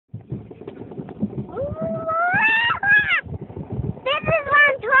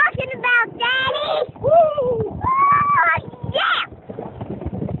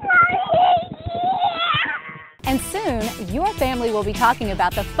will be talking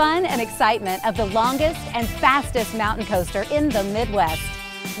about the fun and excitement of the longest and fastest mountain coaster in the Midwest.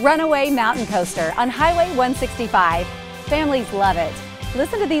 Runaway Mountain Coaster on Highway 165. Families love it.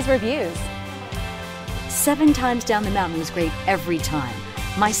 Listen to these reviews. 7 times down the mountain was great every time.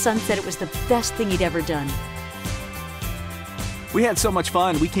 My son said it was the best thing he'd ever done. We had so much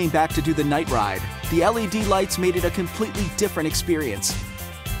fun, we came back to do the night ride. The LED lights made it a completely different experience.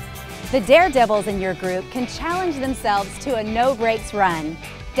 The daredevils in your group can challenge themselves to a no-brakes run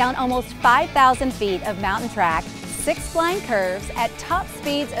down almost 5,000 feet of mountain track, 6 blind curves at top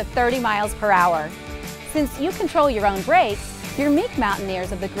speeds of 30 miles per hour. Since you control your own brakes, your meek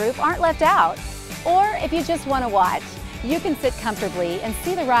mountaineers of the group aren't left out. Or if you just want to watch, you can sit comfortably and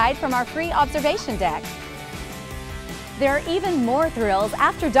see the ride from our free observation deck. There are even more thrills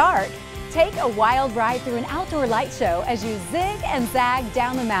after dark. Take a wild ride through an outdoor light show as you zig and zag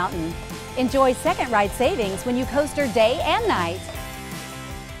down the mountain. Enjoy second ride savings when you coaster day and night.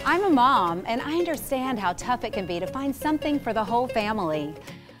 I'm a mom, and I understand how tough it can be to find something for the whole family.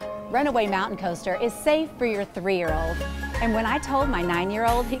 Runaway Mountain Coaster is safe for your 3-year-old. And when I told my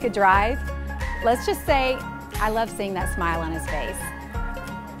 9-year-old he could drive, let's just say I love seeing that smile on his face.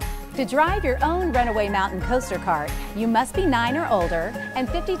 To drive your own Runaway Mountain Coaster cart, you must be 9 or older and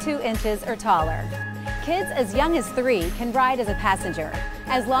 52 inches or taller. Kids as young as 3 can ride as a passenger,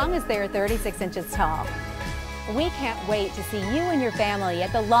 as long as they are 36 inches tall. We can't wait to see you and your family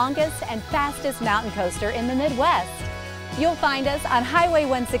at the longest and fastest mountain coaster in the Midwest. You'll find us on Highway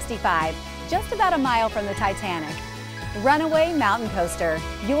 165, just about a mile from the Titanic. Runaway Mountain Coaster,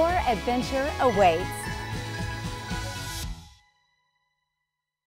 your adventure awaits.